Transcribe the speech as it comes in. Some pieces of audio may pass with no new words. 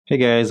Hey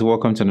guys,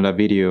 welcome to another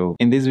video.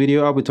 In this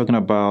video, I'll be talking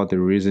about the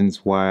reasons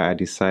why I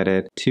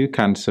decided to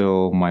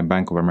cancel my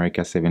Bank of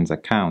America savings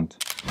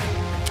account.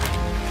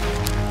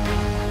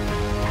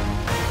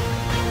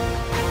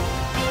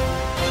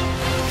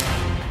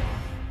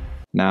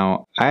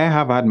 Now, I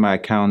have had my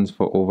account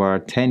for over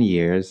 10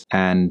 years,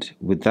 and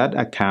with that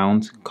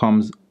account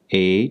comes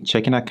a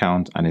checking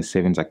account and a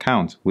savings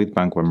account with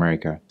Bank of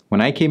America. When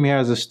I came here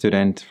as a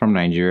student from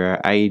Nigeria,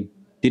 I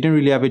didn't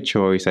really have a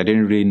choice. I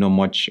didn't really know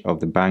much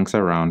of the banks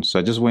around, so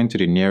I just went to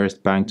the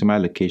nearest bank to my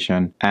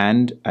location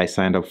and I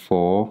signed up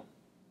for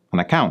an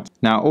account.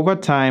 Now, over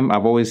time,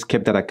 I've always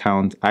kept that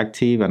account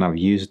active and I've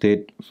used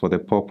it for the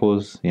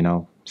purpose,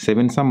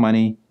 saving some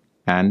money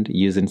and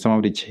using some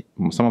of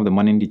the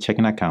money in the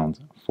checking account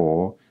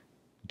for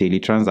daily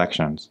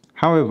transactions.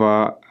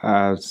 However,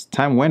 as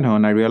time went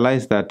on, I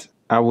realized that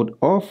I would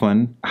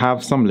often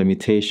have some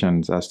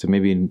limitations as to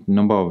maybe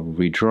number of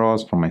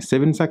withdrawals from my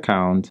savings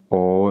account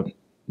or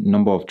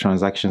number of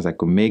transactions I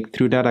could make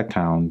through that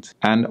account,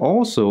 and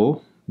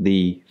also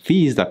the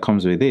fees that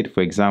comes with it. For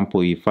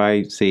example, if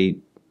I say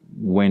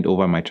went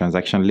over my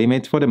transaction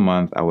limit for the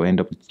month, I will end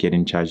up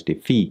getting charged a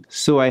fee.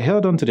 So I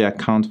held on to the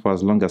account for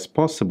as long as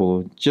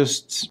possible,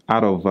 just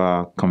out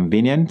of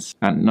convenience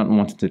and not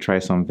wanting to try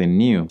something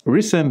new.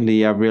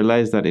 Recently, I've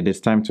realized that it is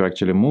time to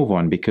actually move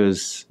on,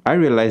 because I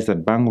realized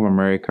that Bank of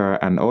America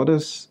and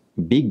others,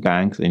 big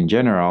banks in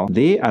general,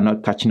 they are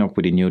not catching up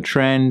with the new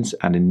trends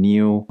and the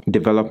new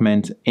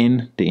development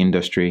in the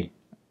industry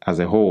as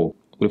a whole.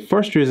 The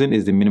first reason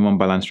is the minimum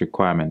balance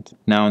requirement.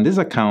 Now, in this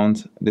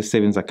account, this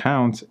savings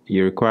account,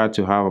 you're required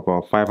to have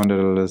about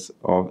 $500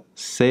 of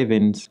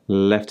savings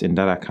left in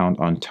that account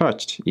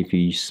untouched. If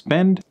you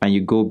spend and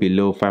you go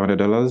below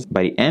 $500,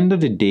 by the end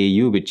of the day,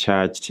 you'll be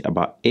charged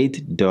about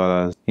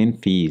 $8 in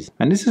fees.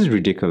 And this is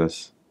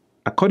ridiculous.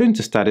 According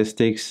to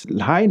statistics,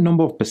 a high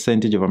number of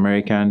percentage of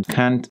Americans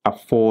can't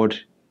afford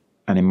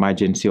an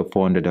emergency of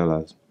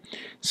 $400.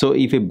 So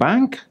if a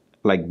bank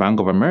like Bank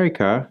of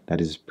America,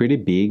 that is pretty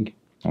big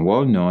and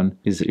well known,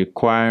 is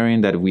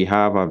requiring that we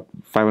have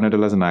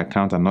 $500 in our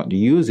account and not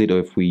use it, or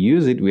if we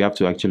use it, we have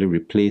to actually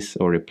replace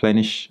or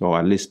replenish or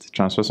at least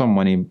transfer some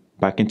money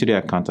back into the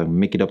account and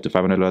make it up to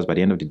 $500 by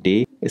the end of the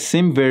day, it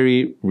seemed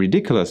very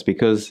ridiculous,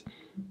 because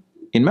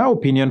in my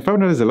opinion,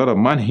 $500 is a lot of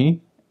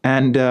money.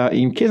 And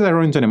in case I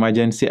run into an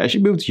emergency, I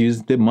should be able to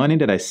use the money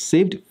that I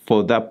saved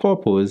for that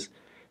purpose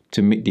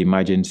to meet the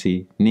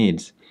emergency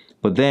needs.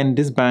 But then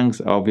these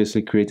banks are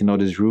obviously creating all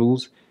these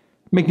rules,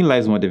 making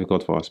lives more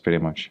difficult for us pretty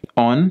much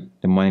on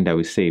the money that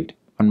we saved.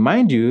 And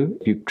mind you,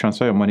 if you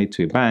transfer your money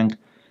to a bank,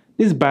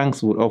 these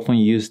banks would often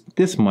use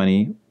this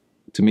money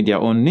to meet their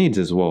own needs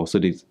as well. So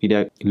they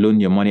either loan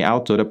your money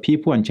out to other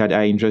people and charge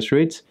high interest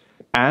rates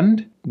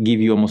and give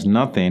you almost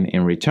nothing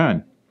in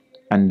return.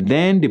 And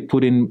then they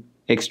put in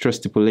extra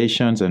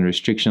stipulations and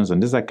restrictions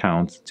on this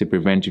account to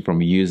prevent you from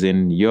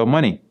using your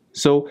money.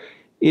 So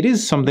it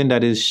is something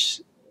that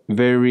is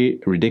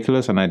very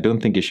ridiculous, and I don't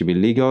think it should be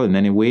legal in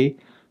any way,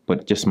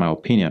 but just my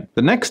opinion.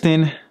 The next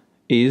thing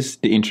is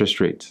the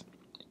interest rate.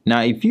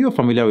 Now, if you're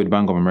familiar with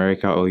Bank of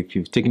America, or if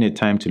you've taken the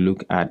time to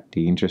look at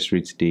the interest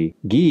rates they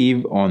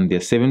give on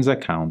their savings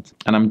account,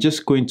 and I'm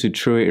just going to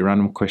throw a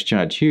random question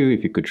at you,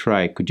 if you could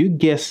try, could you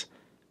guess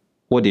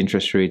what the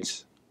interest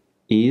rate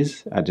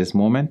is at this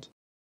moment?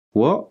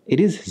 Well, it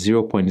is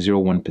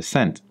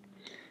 0.01%.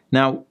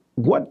 Now,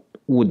 what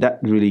would that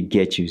really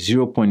get you?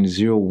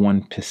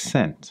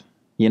 0.01%.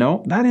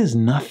 That is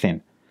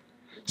nothing.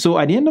 So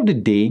at the end of the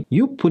day,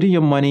 you put in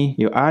your money,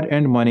 your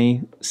hard-earned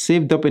money,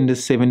 saved up in the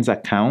savings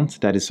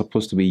account that is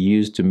supposed to be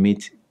used to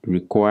meet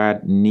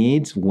required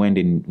needs when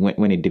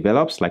it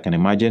develops, like an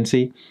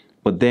emergency.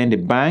 But then the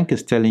bank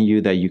is telling you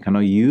that you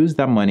cannot use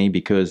that money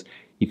because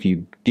if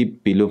you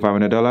dip below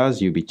 $500,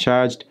 you'll be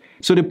charged.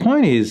 So the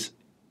point is,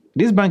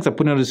 these banks are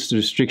putting all these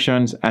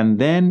restrictions and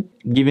then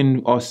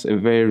giving us a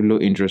very low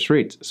interest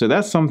rate. So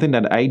that's something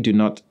that I do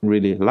not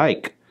really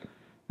like.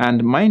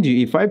 And mind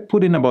you, if I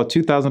put in about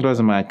 $2,000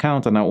 in my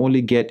account and I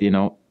only get,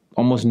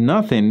 almost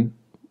nothing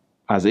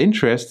as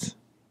interest,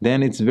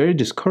 then it's very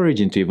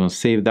discouraging to even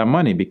save that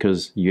money,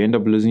 because you end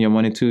up losing your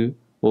money to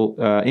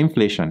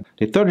inflation.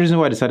 The third reason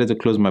why I decided to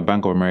close my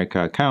Bank of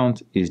America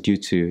account is due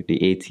to the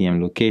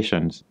ATM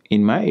locations.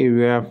 In my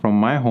area, from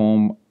my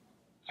home,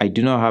 I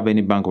do not have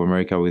any Bank of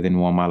America within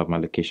 1 mile of my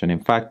location.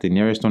 In fact, the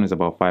nearest one is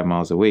about 5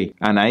 miles away.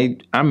 And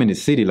I'm in the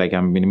city, like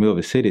I'm in the middle of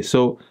the city.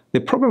 So the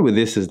problem with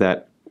this is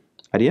that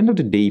at the end of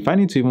the day, if I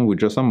need to even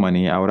withdraw some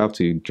money, I would have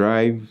to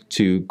drive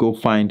to go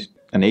find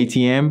an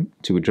ATM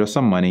to withdraw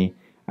some money.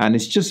 And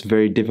it's just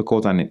very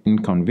difficult and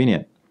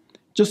inconvenient.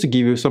 Just to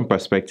give you some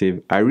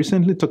perspective, I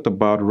recently talked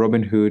about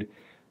Robinhood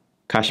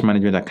cash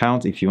management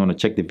account. If you want to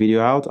check the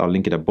video out, I'll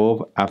link it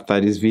above after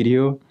this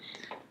video.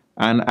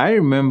 And I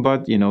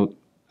remembered,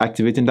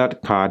 activating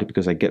that card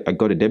because I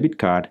got a debit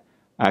card.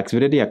 I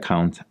activated the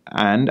account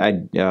and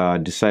I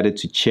decided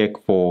to check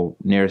for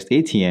nearest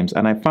ATMs,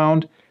 and I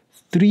found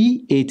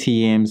 3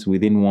 ATMs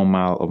within 1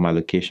 mile of my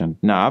location.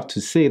 Now I have to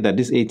say that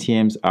these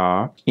ATMs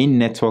are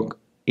in-network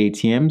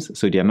ATMs,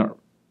 so they are not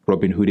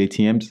Robinhood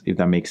ATMs, if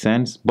that makes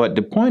sense. But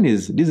the point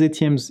is, these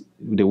ATMs,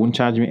 they won't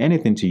charge me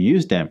anything to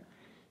use them.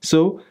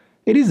 So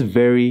it is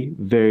very,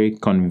 very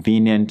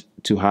convenient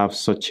to have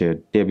such a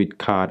debit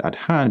card at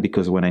hand,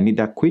 because when I need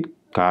that quick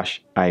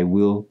cash, I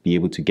will be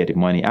able to get the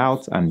money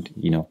out and,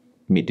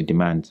 meet the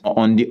demands.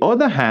 On the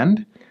other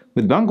hand,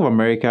 with Bank of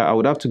America, I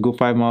would have to go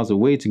 5 miles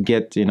away to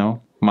get,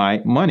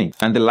 my money.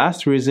 And the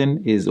last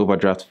reason is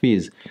overdraft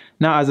fees.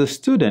 Now, as a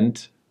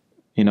student,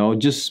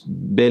 just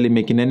barely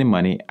making any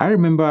money, I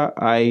remember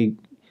I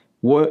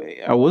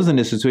was in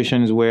the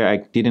situations where I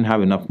didn't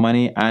have enough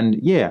money, and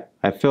yeah,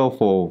 I fell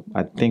for,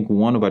 I think,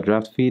 one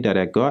overdraft fee that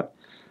I got.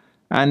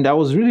 And I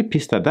was really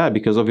pissed at that,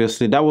 because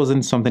obviously that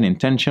wasn't something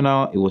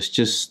intentional. It was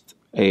just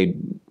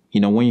when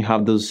you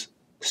have those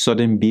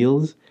sudden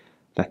bills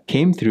that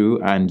came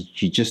through and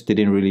you just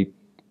didn't really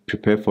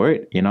prepare for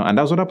it, and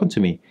that's what happened to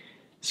me.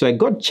 So I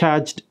got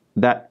charged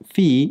that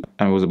fee,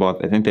 and it was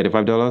about, I think,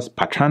 $35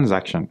 per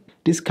transaction.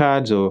 These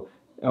cards or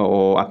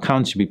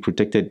accounts should be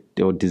protected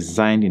or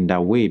designed in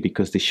that way,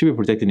 because they should be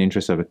protecting the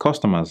interests of the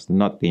customers,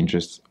 not the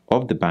interests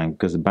of the bank,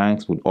 because the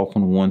banks would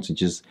often want to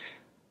just,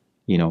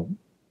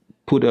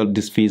 put all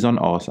these fees on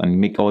us and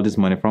make all this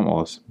money from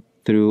us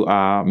through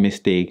our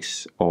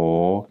mistakes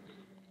or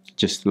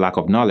just lack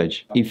of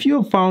knowledge. If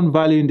you found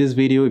value in this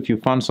video, if you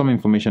found some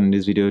information in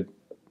this video,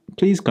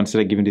 please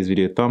consider giving this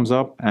video a thumbs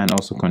up, and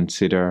also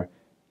consider,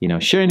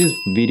 sharing this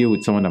video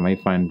with someone that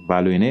might find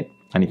value in it.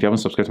 And if you haven't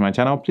subscribed to my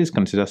channel, please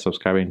consider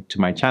subscribing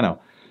to my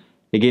channel.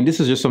 Again, this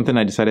is just something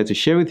I decided to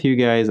share with you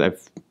guys. I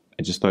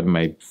just thought you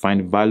might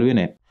find value in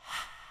it.